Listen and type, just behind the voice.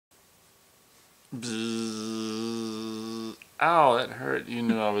Bzzz. Ow, that hurt. You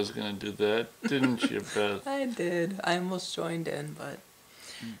knew I was going to do that, didn't you, Beth? I did. I almost joined in, but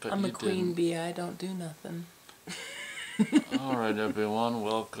But I'm a you queen didn't. bee. I don't do nothing. Alright, everyone.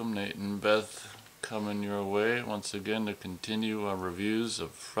 Welcome. Nate and Beth coming your way once again to continue our reviews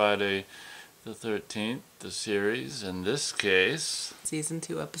of Friday the 13th, the series. In this case, Season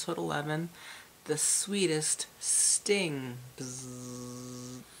 2, Episode 11, The Sweetest Sting.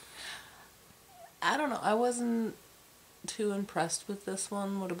 Bzzz. I don't know. I wasn't too impressed with this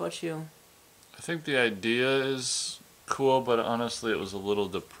one. What about you? I think the idea is cool, but honestly, it was a little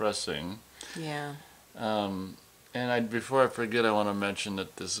depressing. Yeah. Before I forget, I want to mention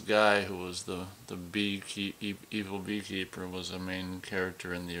that this guy who was the evil beekeeper was a main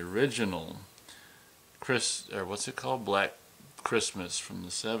character in the original what's it called, Black Christmas from the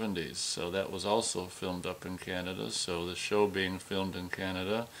 70s. So that was also filmed up in Canada. So the show being filmed in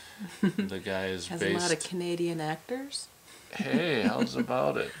Canada, the guy is Has based. a lot of Canadian actors. Hey, how's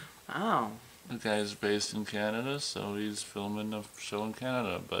about it? Wow. The guy is based in Canada, so he's filming a show in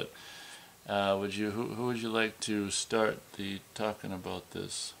Canada. But who would you like to start the talking about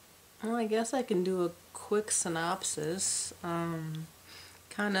this? Well, I guess I can do a quick synopsis.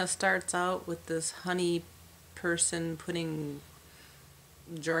 Kind of starts out with this honey person putting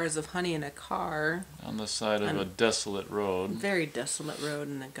jars of honey in a car. On the side of a desolate road. Very desolate road,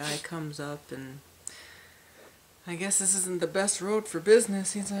 and a guy comes up, and I guess this isn't the best road for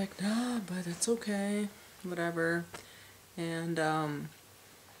business. He's like, nah, but it's okay, whatever. And the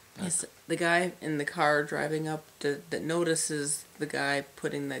guy in the car driving up that notices the guy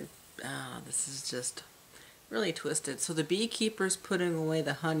putting this is just really twisted. So the beekeeper's putting away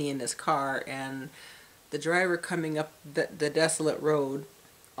the honey in his car, and the driver coming up the desolate road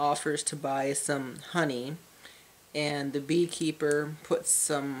offers to buy some honey, and the beekeeper puts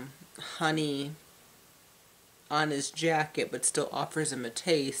some honey on his jacket but still offers him a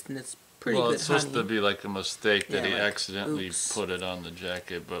taste, and it's pretty well, good it's honey. supposed to be like a mistake that he like, accidentally oops. put it on the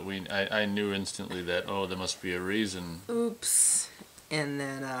jacket, but I knew instantly that, oh, there must be a reason. Oops. And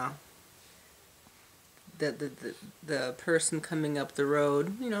then the person coming up the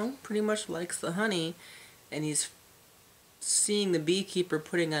road, pretty much likes the honey, and he's seeing the beekeeper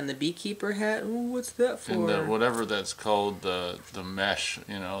putting on the beekeeper hat. Ooh, what's that for? And whatever that's called, the mesh,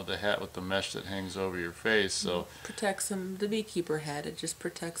 the hat with the mesh that hangs over your face, so... Protects him, the beekeeper hat, it just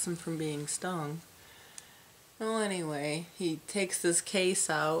protects him from being stung. Well, anyway, he takes this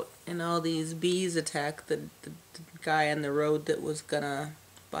case out, and all these bees attack the guy on the road that was gonna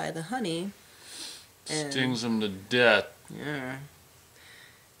buy the honey. And stings him to death. yeah.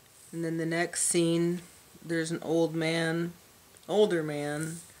 And then the next scene, there's an older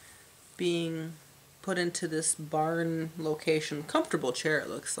man, being put into this barn location, comfortable chair it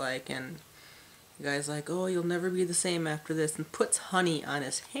looks like, and the guy's like, oh, you'll never be the same after this, and puts honey on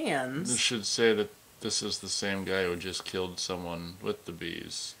his hands. This should say that this is the same guy who just killed someone with the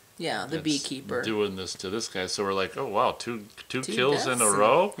bees. Yeah, the beekeeper. Doing this to this guy. So we're like, oh, wow, two kills in a deaths.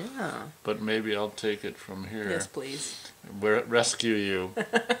 row? Yeah. But maybe I'll take it from here. Yes, please. Rescue you.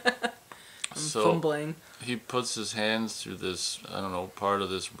 I'm fumbling. He puts his hands through this, I don't know, part of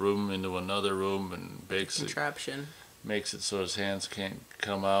this room into another room and Contraption. Makes it so his hands can't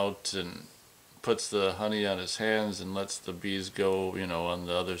come out, and puts the honey on his hands and lets the bees go, on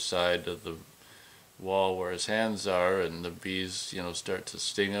the other side of the wall where his hands are, and the bees, start to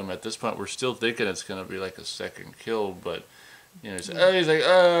sting him. At this point, we're still thinking it's going to be like a second kill, but, he's like,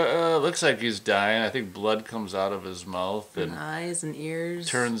 looks like he's dying. I think blood comes out of his mouth. And eyes and ears.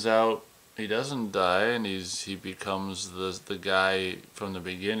 Turns out he doesn't die, and he becomes the guy from the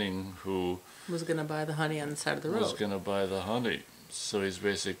beginning who was going to buy the honey on the side of the road. Was going to buy the honey. So he's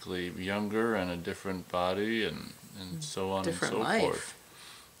basically younger and a different body and so on different and so life. forth.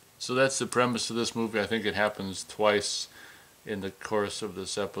 So that's the premise of this movie. I think it happens twice in the course of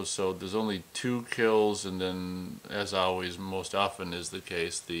this episode. There's only 2 kills, and then, as always, most often is the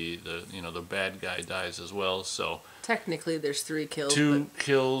case, the bad guy dies as well. So technically, there's 3 kills. 2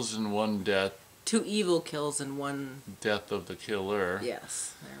 kills and 1 death. 2 evil kills and 1 death of the killer.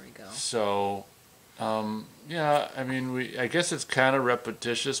 Yes, there we go. So, I guess it's kind of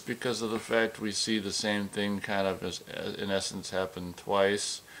repetitious because of the fact we see the same thing kind of as in essence happen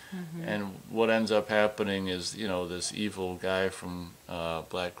twice. Mm-hmm. And what ends up happening is, this evil guy from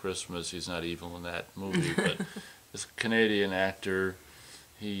Black Christmas, he's not evil in that movie, but this Canadian actor,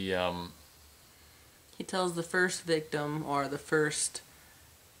 he tells the first victim, or the first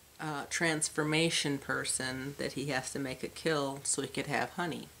transformation person, that he has to make a kill so he could have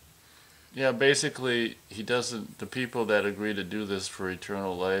honey. Yeah, basically, he doesn't. The people that agree to do this for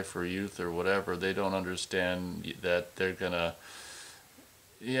eternal life or youth or whatever, they don't understand that they're gonna.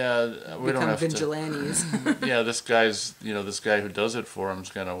 Yeah, we don't Become have to. vigilantes. Yeah, this guy who does it for him is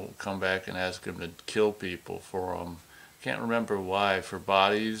gonna come back and ask him to kill people for him. Can't remember why. For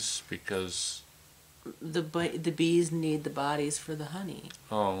bodies, because. The bees need the bodies for the honey.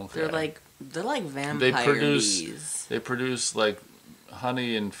 Oh, okay. They're like They vampire produce. bees. They produce like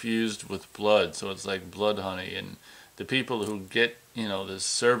honey infused with blood, so it's like blood honey. And the people who get, this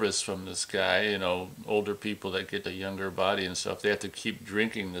service from this guy, older people that get a younger body and stuff, they have to keep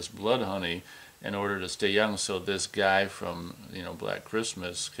drinking this blood honey in order to stay young. So this guy from, Black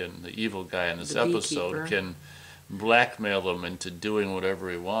Christmas the evil guy in this The episode beekeeper. can blackmail them into doing whatever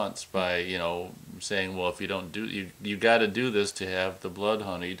he wants by, saying, well, if you don't do, you got to do this to have the blood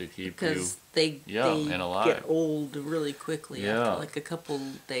honey to keep Because you they young and alive. get old really quickly Yeah. after like a couple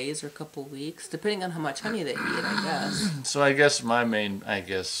days or a couple weeks, depending on how much honey they eat, I guess. So I guess maybe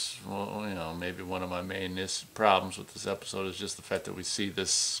one of my main problems with this episode is just the fact that we see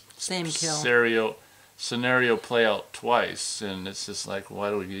this Same kill. scenario play out twice, and it's just like, why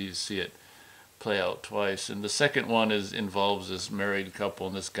do we need to see it play out twice? And the second one involves this married couple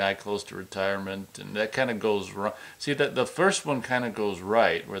and this guy close to retirement, and that kind of goes wrong. See, that the first one kind of goes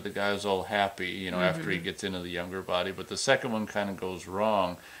right, where the guy's all happy, after he gets into the younger body, but the second one kind of goes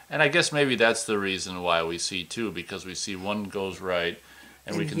wrong. And I guess maybe that's the reason why we see two, because we see one goes right,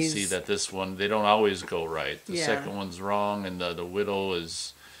 and we can see that this one, they don't always go right. The second one's wrong, and the widow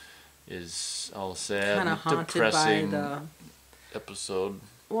is all sad, Kind of haunted depressing by the episode.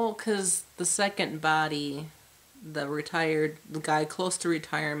 Well, because the second body, the guy close to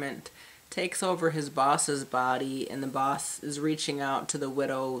retirement, takes over his boss's body, and the boss is reaching out to the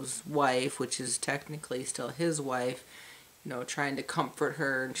widow's wife, which is technically still his wife, trying to comfort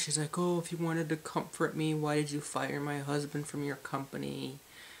her. And she's like, oh, if you wanted to comfort me, why did you fire my husband from your company?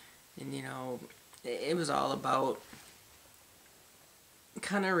 And, it was all about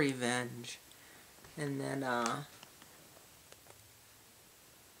kind of revenge. And then,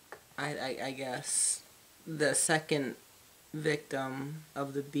 I guess the second victim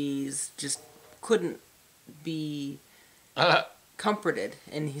of the bees just couldn't be comforted,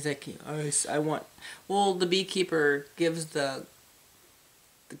 and he's like, I want. Well, the beekeeper gives the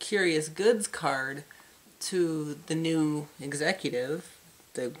curious goods card to the new executive,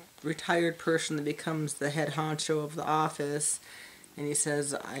 the retired person that becomes the head honcho of the office, and he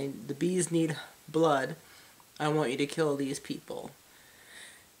says, the bees need blood. I want you to kill these people.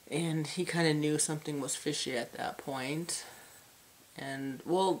 And he kind of knew something was fishy at that point. And,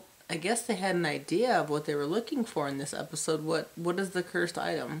 well, I guess they had an idea of what they were looking for in this episode. What is the cursed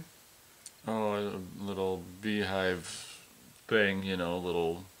item? Oh, a little beehive thing, a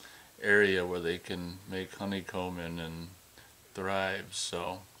little area where they can make honeycomb in and thrive.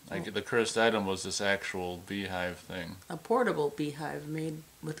 So, the cursed item was this actual beehive thing. A portable beehive made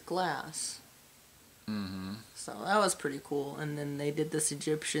with glass. Mm-hmm. So that was pretty cool. And then they did this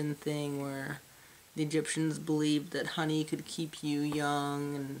Egyptian thing where the Egyptians believed that honey could keep you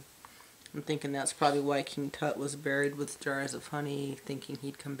young, and I'm thinking that's probably why King Tut was buried with jars of honey, thinking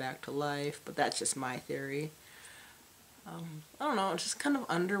he'd come back to life, but that's just my theory. I don't know, it's just kind of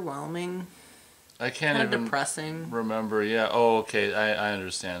underwhelming. I can't kind of even depressing. remember. Yeah, oh, okay, I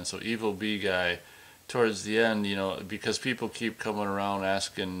understand. So Evil Bee Guy, towards the end, because people keep coming around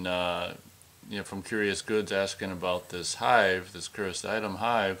asking, from Curious Goods asking about this hive, this cursed item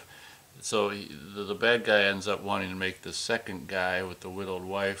hive. So the bad guy ends up wanting to make the second guy with the widowed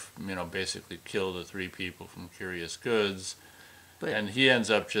wife, basically kill the three people from Curious Goods. And he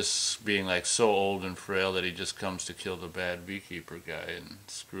ends up just being like so old and frail that he just comes to kill the bad beekeeper guy, and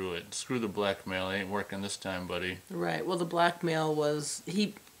screw it. Screw the blackmail. It ain't working this time, buddy. Right. Well, the blackmail was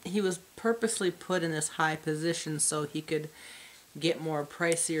he was purposely put in this high position so he could get more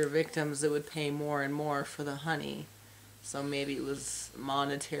pricier victims that would pay more and more for the honey. So maybe it was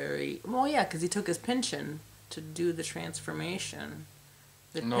monetary. Well, yeah, because he took his pension to do the transformation.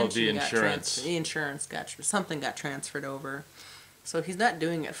 The insurance. The insurance something got transferred over. So he's not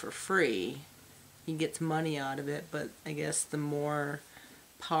doing it for free. He gets money out of it, but I guess the more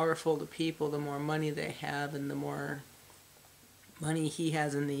powerful the people, the more money they have, and the more money he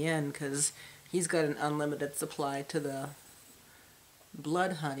has in the end, because he's got an unlimited supply to the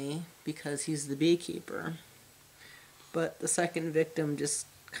blood honey because he's the beekeeper. But the second victim just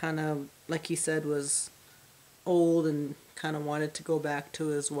kind of, like he said, was old and kind of wanted to go back to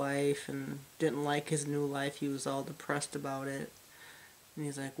his wife and didn't like his new life. He was all depressed about it. And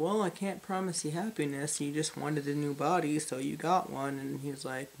he's like, well, I can't promise you happiness. You just wanted a new body, so you got one. And he's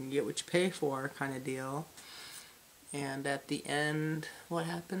like, you get what you pay for, kind of deal. And at the end, what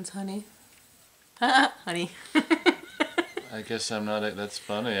happens, honey? Honey. I guess I'm not. That's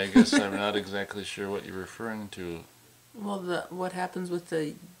funny. I guess I'm not exactly sure what you're referring to. Well, what happens with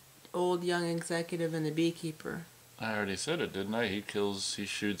the old young executive and the beekeeper? I already said it, didn't I? He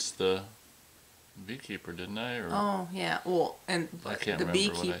shoots the beekeeper, didn't I? Or Oh, yeah. Well, and I can't the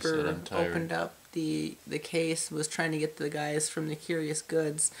remember what I said. beekeeper I'm tired. opened up the case, was trying to get the guys from the Curious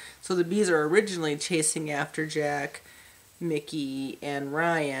Goods. So the bees are originally chasing after Jack, Mickey, and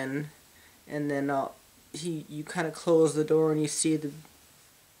Ryan, and then you kind of close the door and you see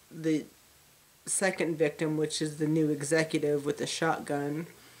the second victim, which is the new executive with the shotgun,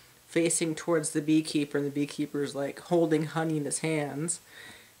 facing towards the beekeeper, and the beekeeper's like holding honey in his hands.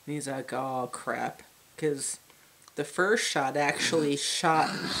 And he's like, oh crap. Because the first shot actually shot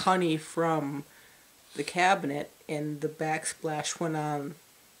honey from the cabinet, and the backsplash went on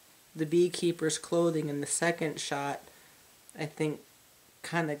the beekeeper's clothing, and the second shot, I think,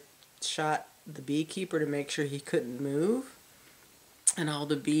 kind of shot the beekeeper to make sure he couldn't move. And all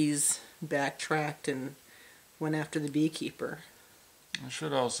the bees backtracked and went after the beekeeper. It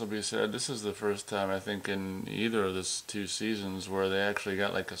should also be said, this is the first time I think in either of these two seasons where they actually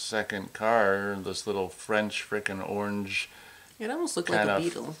got like a second car, this little French frickin' orange. It almost looked like a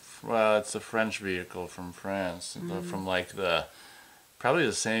beetle. Well, it's a French vehicle from France, from like probably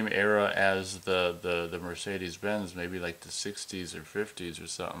the same era as the Mercedes-Benz, maybe like the 60s or 50s or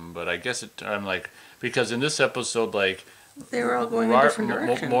something. But I guess I'm like, because in this episode, like, they were all going in different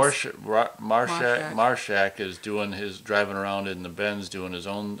directions. Marshak is driving around in the Benz doing his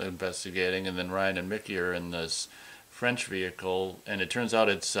own investigating, and then Ryan and Mickey are in this French vehicle, and it turns out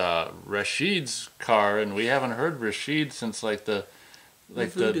it's Rashid's car, and we haven't heard Rashid since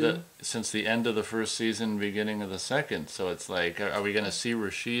since the end of the first season, beginning of the second. So it's like, are we going to see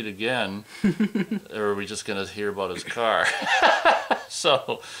Rashid again, or are we just going to hear about his car?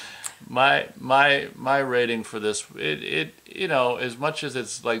 So my rating for this, it as much as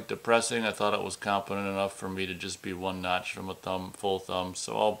it's like depressing, I thought it was competent enough for me to just be one notch from a full thumb.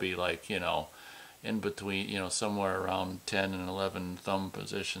 So I'll be like, in between, somewhere around 10 and 11 thumb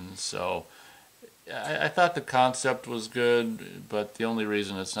positions. So I thought the concept was good, but the only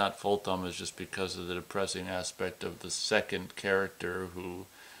reason it's not full thumb is just because of the depressing aspect of the second character who,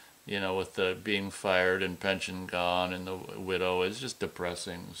 with the being fired and pension gone and the widow is just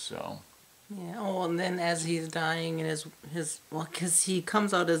depressing. So yeah. Oh, and then as he's dying, and because he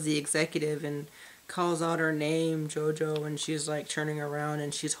comes out as the executive and calls out her name, JoJo, and she's like turning around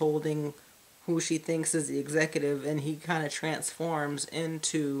and she's holding who she thinks is the executive, and he kind of transforms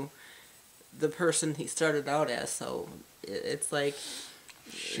into the person he started out as. So it's like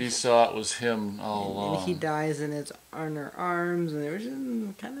she saw it was him all along. And he dies in her arms, and it was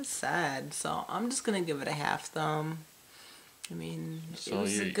just kind of sad. So I'm just gonna give it a half thumb. I mean, it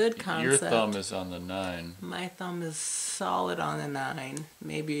was a good concept. Your thumb is on the 9. My thumb is solid on the 9.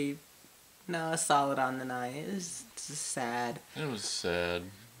 Maybe, no, solid on the 9. It was just sad. It was sad.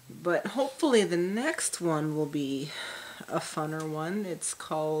 But hopefully the next one will be a funner one. It's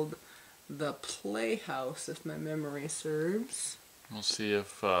called The Playhouse, if my memory serves. We'll see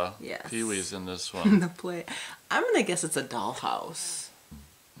if yes. Pee-wee's in this one. I'm going to guess it's a dollhouse.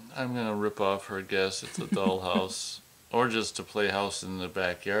 I'm going to rip off her guess. It's a dollhouse. Or just a playhouse in the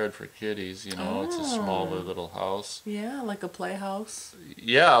backyard for kiddies, It's a smaller little house. Yeah, like a playhouse.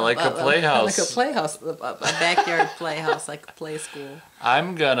 Yeah, like a playhouse. Like a playhouse, a backyard playhouse, like a play school.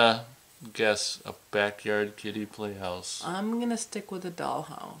 I'm going to guess a backyard kiddie playhouse. I'm going to stick with a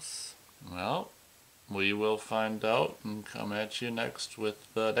dollhouse. Well, we will find out and come at you next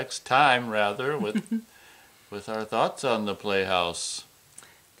time with our thoughts on the playhouse.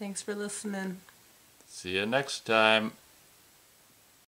 Thanks for listening. See you next time.